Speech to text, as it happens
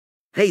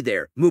Hey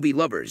there, movie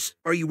lovers.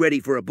 Are you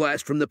ready for a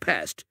blast from the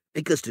past?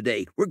 Because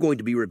today, we're going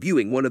to be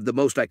reviewing one of the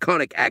most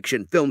iconic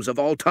action films of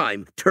all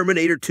time,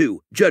 Terminator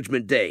 2,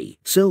 Judgment Day.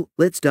 So,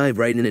 let's dive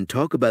right in and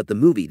talk about the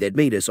movie that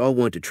made us all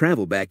want to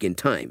travel back in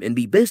time and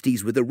be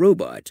besties with a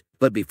robot.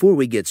 But before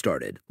we get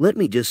started, let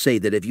me just say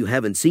that if you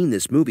haven't seen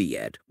this movie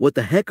yet, what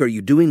the heck are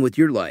you doing with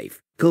your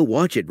life? Go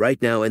watch it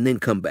right now and then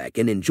come back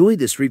and enjoy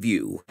this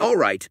review.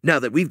 Alright, now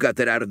that we've got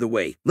that out of the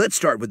way, let's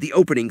start with the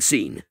opening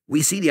scene.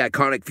 We see the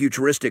iconic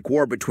futuristic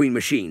war between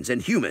machines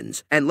and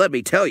humans, and let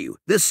me tell you,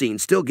 this scene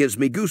still gives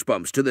me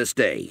goosebumps to this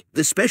day.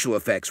 The special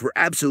effects were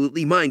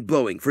absolutely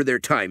mind-blowing for their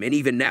time, and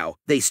even now,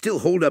 they still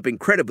hold up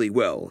incredibly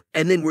well.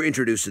 And then we're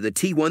introduced to the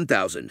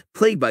T-1000,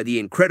 played by the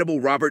incredible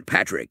Robert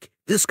Patrick.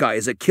 This guy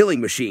is a killing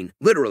machine,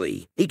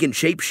 literally. He can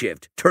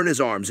shapeshift, turn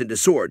his arms into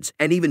swords,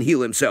 and even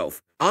heal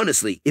himself.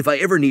 Honestly, if I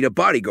ever need a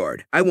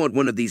bodyguard, I want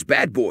one of these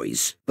bad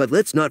boys. But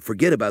let's not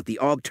forget about the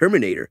AUG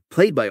Terminator,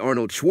 played by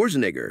Arnold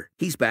Schwarzenegger.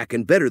 He's back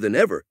and better than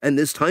ever, and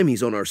this time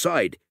he's on our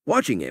side.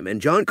 Watching him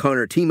and John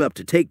Connor team up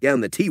to take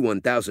down the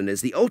T-1000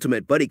 is the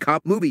ultimate buddy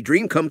cop movie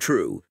dream come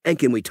true. And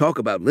can we talk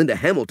about Linda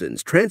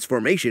Hamilton's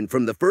transformation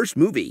from the first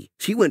movie?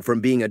 She went from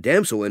being a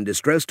damsel in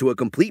distress to a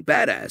complete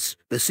badass.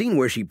 The scene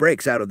where she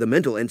breaks out of the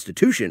mental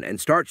institution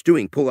and starts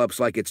doing pull-ups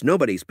like it's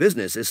nobody's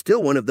business is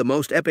still one of the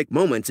most epic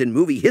moments in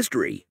movie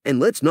history. And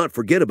let's not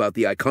forget about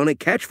the iconic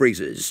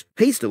catchphrases.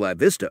 Hasta la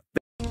vista.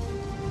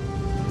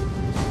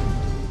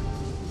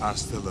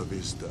 Hasta la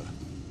vista,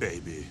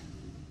 baby.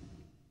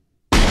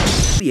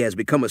 He has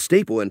become a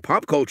staple in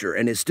pop culture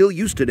and is still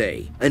used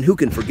today. And who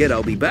can forget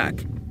I'll be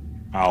back?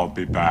 I'll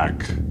be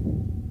back.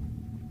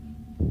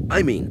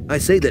 I mean, I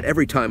say that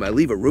every time I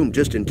leave a room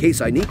just in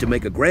case I need to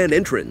make a grand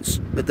entrance.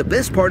 But the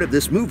best part of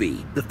this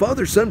movie, the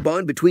father-son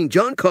bond between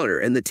John Connor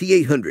and the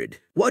T-800.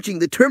 Watching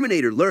the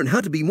Terminator learn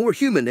how to be more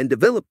human and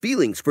develop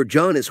feelings for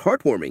John is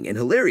heartwarming and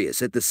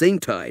hilarious at the same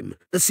time.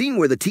 The scene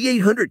where the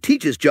T-800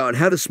 teaches John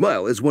how to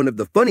smile is one of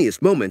the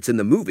funniest moments in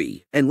the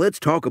movie. And let's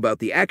talk about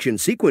the action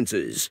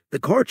sequences. The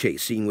car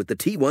chase scene with the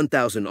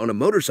T-1000 on a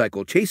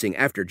motorcycle chasing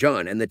after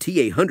John and the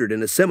T-800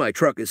 in a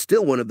semi-truck is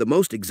still one of the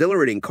most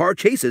exhilarating car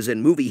chases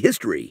in movie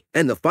history.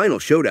 And the final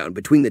showdown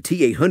between the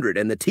T-800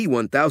 and the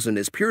T-1000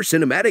 is pure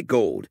cinematic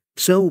gold.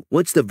 So,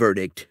 what's the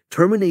verdict?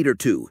 Terminator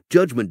 2,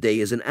 Judgment Day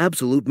is an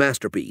absolute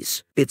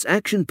masterpiece. It's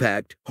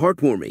action-packed,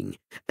 heartwarming,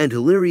 and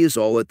hilarious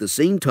all at the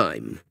same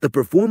time. The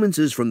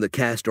performances from the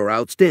cast are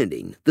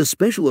outstanding, the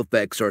special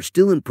effects are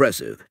still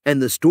impressive,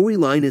 and the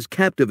storyline is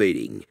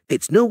captivating.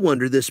 It's no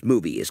wonder this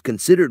movie is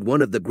considered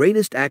one of the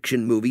greatest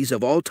action movies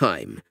of all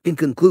time. In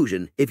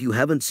conclusion, if you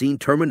haven't seen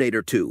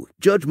Terminator 2,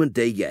 Judgment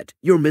Day yet,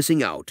 you're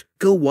missing out.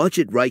 Go watch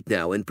it right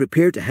now and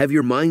prepare to have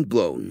your mind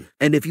blown.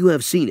 And if you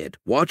have seen it,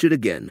 watch it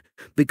again.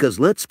 Because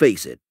let's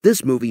face it,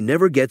 this movie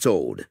never gets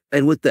old.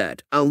 And with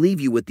that, I'll leave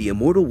you with the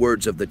immortal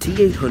words of the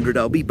T-800,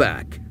 I'll be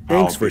back.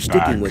 Thanks for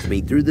sticking with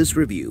me through this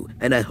review,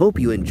 and I hope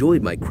you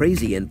enjoyed my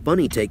crazy and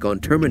funny take on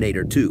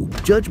Terminator 2,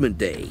 Judgment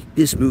Day.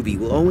 This movie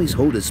will always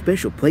hold a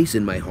special place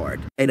in my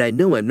heart, and I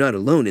know I'm not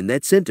alone in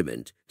that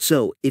sentiment.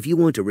 So, if you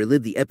want to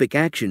relive the epic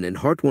action and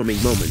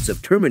heartwarming moments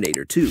of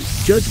Terminator 2,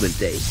 Judgment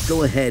Day,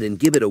 go ahead and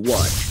give it a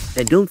watch.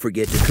 And don't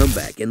forget to come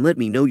back and let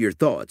me know your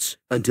thoughts.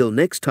 Until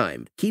next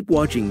time, keep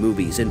watching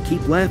movies and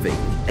keep laughing.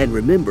 And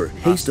remember,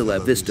 hasta la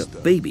vista,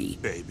 baby.